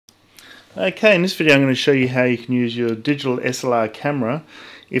Okay, in this video I'm going to show you how you can use your digital SLR camera.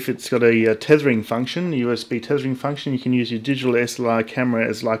 If it's got a tethering function, a USB tethering function, you can use your digital SLR camera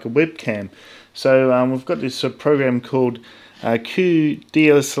as like a webcam. So we've got this program called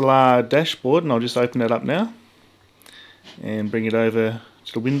qDSLR dashboard, and I'll just open that up now and bring it over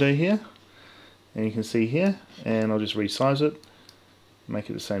to the window here, and you can see here, and I'll just resize it, make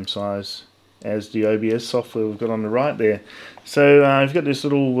it the same size as the OBS software we've got on the right there. So I've got this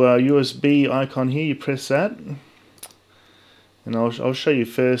little USB icon here. You press that, and I'll show you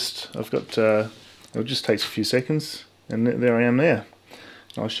first. I've got it just takes a few seconds, and there I am there.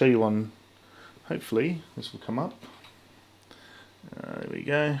 I'll show you one. Hopefully this will come up. There we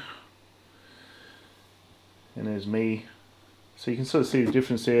go, and there's me. So you can sort of see the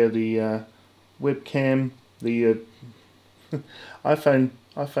difference there. The webcam, the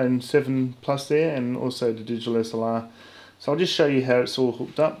iPhone 7 Plus there, and also the digital SLR. So I'll just show you how it's all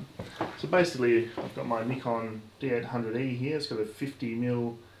hooked up. So basically I've got my Nikon D800E here. It's got a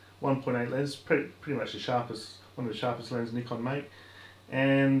 50mm 1.8 lens, pretty much the sharpest, one of the sharpest lenses Nikon make.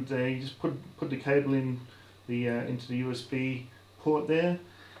 And you just put the cable in the into the USB port there,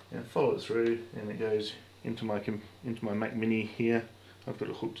 and follow it through, and it goes into my Mac Mini here. I've got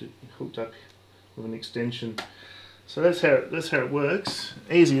it hooked up with an extension. So that's how it works.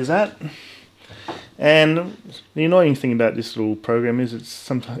 Easy as that. And the annoying thing about this little program is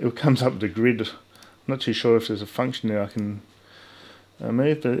it comes up with a grid. I'm not too sure if there's a function there I can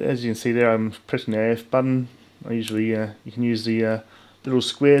move, but as you can see there, I'm pressing the AF button. I usually you can use the little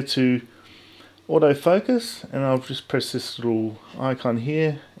square to autofocus, and I'll just press this little icon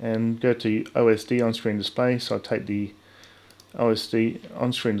here and go to OSD on-screen display. So I take the OSD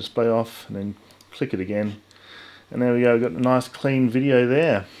on-screen display off and then click it again. And there we go, I've got a nice clean video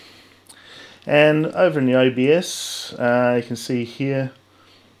there. And over in the OBS, you can see here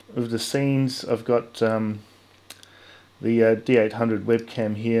with the scenes, I've got the D800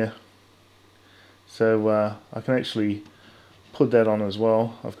 webcam here. So I can actually put that on as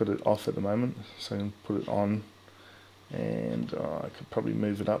well. I've got it off at the moment, so I can put it on, and I could probably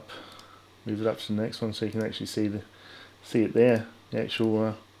move it up to the next one so you can actually see it there, the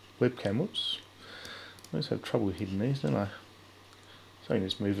actual webcam. Whoops. I always have trouble hiding these, don't I? So I can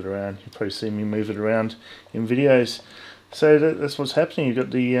just move it around. You'll probably see me move it around in videos. So that's what's happening. You've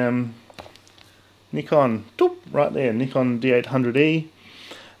got the Nikon, right there, Nikon D800E.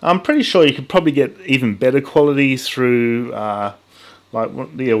 I'm pretty sure you could probably get even better quality through like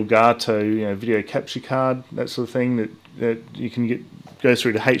the Elgato, video capture card, that sort of thing, that you can go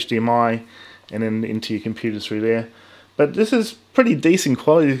through to HDMI and then into your computer through there. But this is pretty decent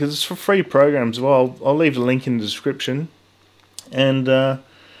quality because it's for free programs as well. I'll leave a link in the description, and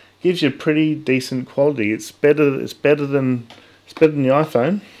gives you pretty decent quality. It's better than the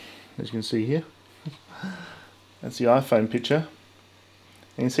iPhone, as you can see here. That's the iPhone picture.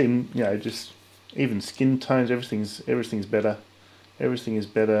 And you see, just even skin tones, everything's better. Everything is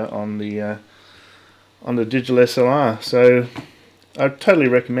better on the digital SLR. So I totally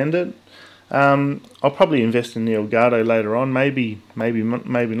recommend it. I'll probably invest in the Elgato later on, maybe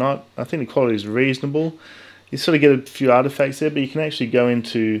not. I think the quality is reasonable. You sort of get a few artifacts there, but you can actually go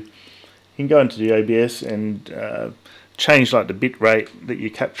into the OBS and change like the bit rate that you're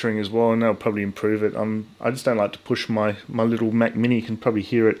capturing as well, and that'll probably improve it. I just don't like to push my little Mac Mini. You can probably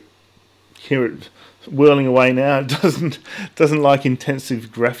hear it whirling away now. It doesn't like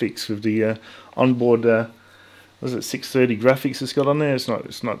intensive graphics with the onboard. Was it 630 graphics it's got on there? It's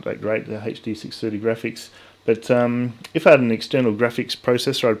not that great, the HD 630 graphics. But if I had an external graphics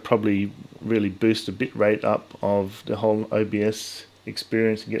processor, I'd probably really boost the bit rate up of the whole OBS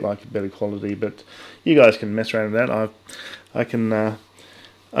experience and get like a better quality. But you guys can mess around with that. I can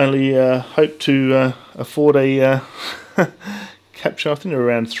only hope to afford a capture. I think they're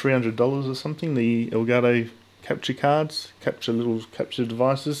around $300 or something. The Elgato capture cards, little capture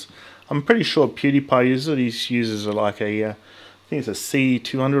devices. I'm pretty sure PewDiePie uses it. He uses like I think it's a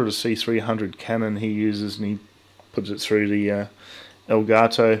C200 or a C300 Canon he uses, and he puts it through the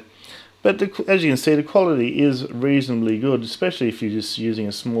Elgato. But as you can see, the quality is reasonably good, especially if you're just using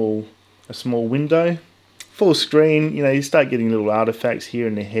a small window. Full screen, you start getting little artifacts here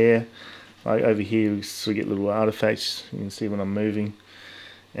in the hair. Like over here, you sort of get little artifacts. You can see when I'm moving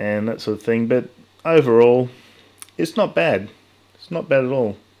and that sort of thing. But overall, it's not bad. It's not bad at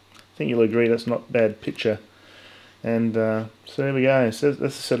all. I think you'll agree that's not a bad picture. And so there we go. So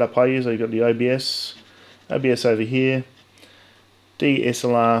that's the setup I use. I've got the OBS over here,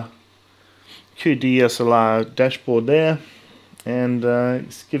 qDSLR dashboard there, and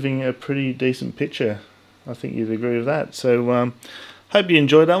it's giving a pretty decent picture. I think you'd agree with that. So hope you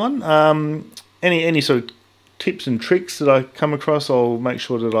enjoyed that one. Any sort of tips and tricks that I come across, I'll make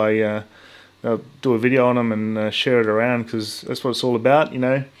sure that I'll do a video on them and share it around, because that's what it's all about, you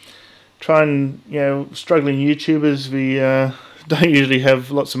know. Try and, you know, struggling YouTubers, we don't usually have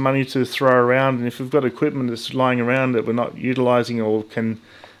lots of money to throw around, and if we've got equipment that's lying around that we're not utilising or can,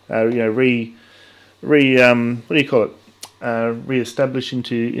 you know, what do you call it? Re-establish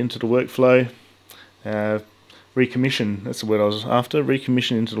into the workflow, recommission. That's the word I was after.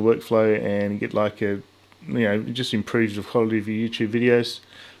 Recommission into the workflow and get like a, you know, it just improves the quality of your YouTube videos.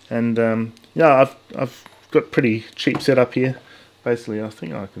 And yeah, I've got pretty cheap setup here. Basically, I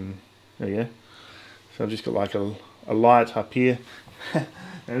think I can. There you go. So I've just got like a light up here. Now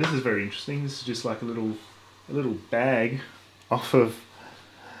this is very interesting. This is just like a little bag off of.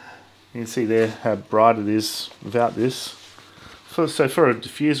 You can see there how bright it is without this. So for a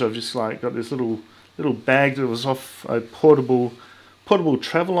diffuser, I've just like got this little bag that was off a portable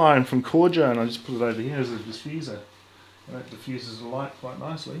travel iron from Corjo, and I just put it over here as a diffuser. And that diffuses the light quite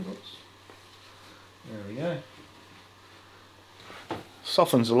nicely. Oops. There we go.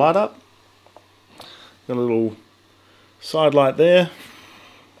 Softens the light up. Got a little side light there,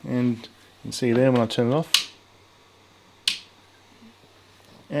 and you can see there when I turn it off.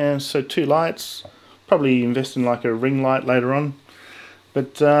 And so 2 lights. Probably invest in like a ring light later on.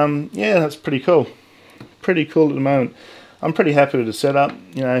 But yeah, that's pretty cool. Pretty cool at the moment. I'm pretty happy with the setup.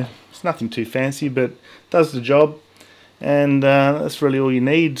 You know, it's nothing too fancy, but does the job. And that's really all you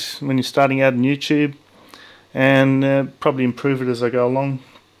need when you're starting out on YouTube. And probably improve it as I go along.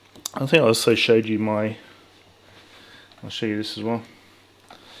 I think I also showed you my, I'll show you this as well.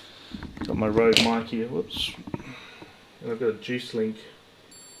 Got my Rode mic here, whoops. And I've got a Juice Link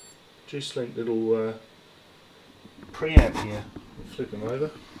little preamp here. I'll flip them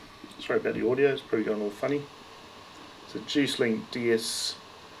over. Sorry about the audio, it's probably going all funny. It's a Juice Link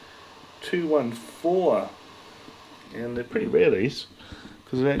DS214. And they're pretty rare, these,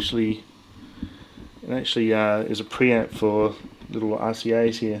 because it actually is a preamp for little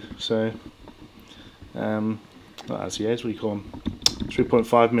RCAs here. So not RCAs, what do you call them?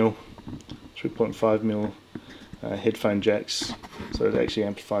 3.5mm headphone jacks. So it actually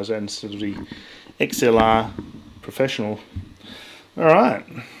amplifies that instead of the XLR Professional. Alright,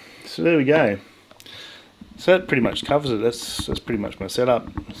 so there we go. So that pretty much covers it. That's pretty much my setup.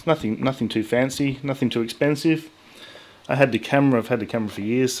 It's nothing too fancy, nothing too expensive. I've had the camera for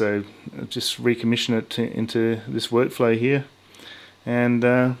years, so I just recommission it into this workflow here, and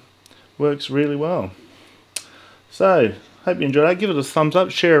works really well. So, hope you enjoyed that. Give it a thumbs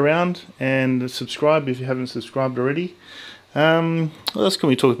up, share around, and subscribe if you haven't subscribed already. What else can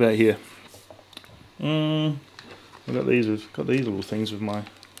we talk about here? I've got these little things with my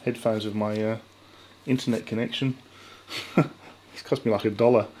headphones with my internet connection. It's cost me like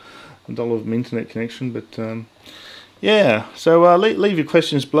 $1 of my internet connection, but yeah, so leave your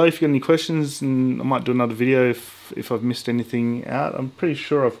questions below if you've got any questions, and I might do another video if I've missed anything out. I'm pretty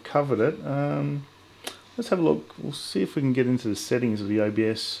sure I've covered it. Let's have a look. We'll see if we can get into the settings of the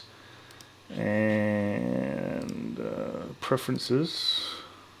OBS and preferences.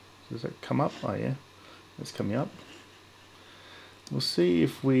 Does that come up? Oh yeah, that's coming up. We'll see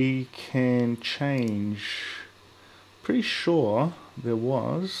if we can change. Pretty sure there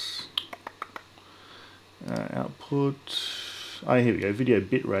was output. Oh, here we go. Video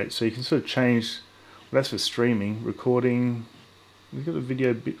bitrate. So you can sort of change. Well, that's for streaming, recording. We've got a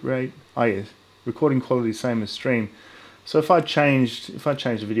video bitrate. Oh yeah, recording quality same as stream. So if I changed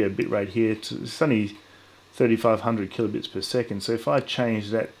the video bitrate here to, it's only 3500 kilobits per second. So if I change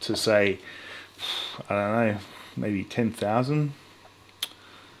that to say, I don't know, maybe 10,000.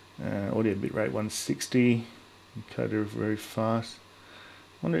 Audio bitrate 160. Encoder very fast.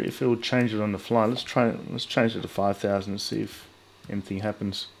 Wonder if it will change it on the fly. Let's change it to 5,000 and see if anything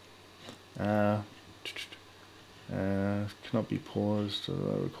happens. Cannot be paused.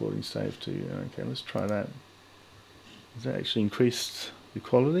 Recording saved to. Okay, let's try that. Has that actually increased the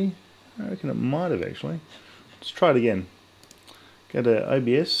quality? I reckon it might have actually. Let's try it again. Go to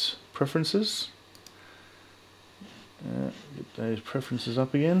OBS preferences. Get those preferences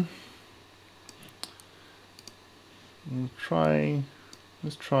up again.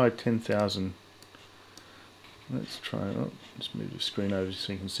 Let's try 10,000. Let's move the screen over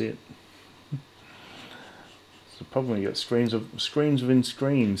so you can see it. It's the problem when you got screens within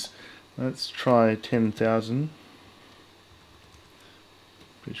screens. Let's try 10,000.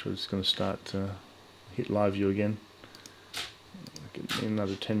 Pretty sure it's going to start to hit live view again. Give me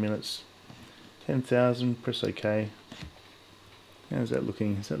another 10 minutes. 10,000. Press OK. How's that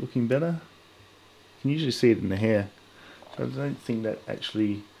looking? Is that looking better? You can usually see it in the hair. So I don't think that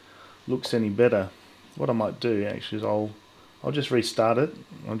actually looks any better. What I might do actually is I'll just restart it.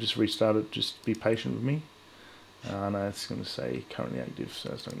 Just be patient with me. No, it's going to say currently active, so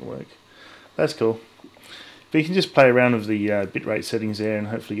that's not going to work. That's cool. But you can just play around with the bitrate settings there and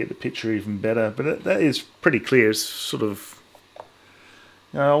hopefully get the picture even better. But that is pretty clear. It's sort of,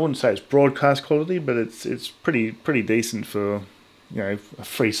 I wouldn't say it's broadcast quality, but it's pretty decent for,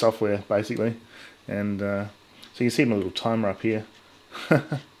 free software basically. And so you can see my little timer up here.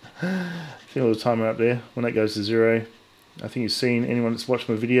 See a little timer up there. When that goes to 0, I think you've seen, anyone that's watched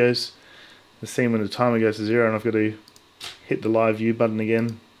my videos has seen when the timer goes to 0, and I've got to hit the live view button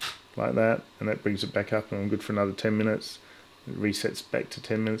again, like that, and that brings it back up, and I'm good for another 10 minutes. It resets back to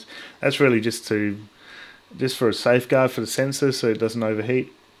 10 minutes. That's really just for a safeguard for the sensor so it doesn't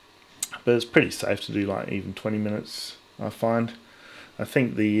overheat. But it's pretty safe to do like even 20 minutes, I find. I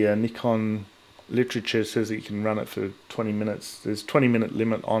think the Nikon literature says that you can run it for 20 minutes. There's a 20-minute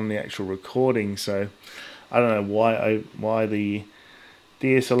limit on the actual recording, so I don't know why the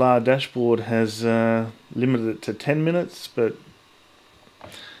DSLR dashboard has limited it to 10 minutes, but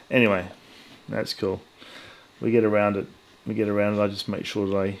anyway, that's cool. We get around it. I just make sure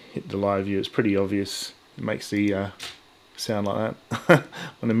that I hit the live view. It's pretty obvious. It makes the sound like that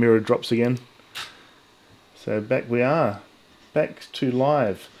when the mirror drops again. So back we are. Back to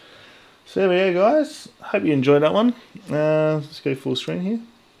live. So there we go, guys. Hope you enjoyed that one. Let's go full screen here.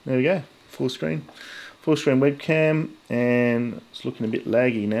 There we go. Full screen webcam, and it's looking a bit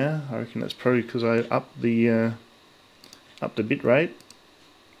laggy now. I reckon that's probably because I upped the bit rate.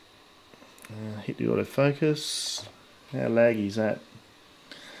 Hit the autofocus. How laggy is that?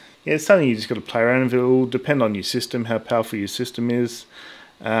 Yeah, it's something you just got to play around with. It will depend on your system, how powerful your system is,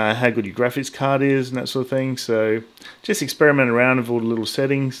 how good your graphics card is, and that sort of thing. So just experiment around with all the little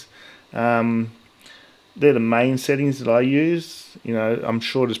settings. They're the main settings that I use. I'm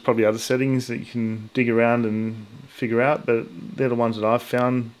sure there's probably other settings that you can dig around and figure out, but they're the ones that I've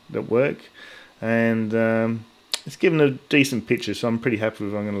found that work. And it's given a decent picture, so I'm pretty happy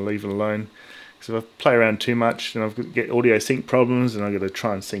with it. I'm going to leave it alone. Because if I play around too much, then I've got to get audio sync problems, and I've got to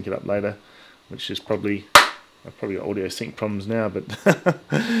try and sync it up later, which is I've probably got audio sync problems now, but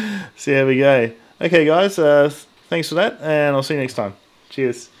so there we go. Okay guys, thanks for that, and I'll see you next time.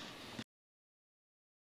 Cheers.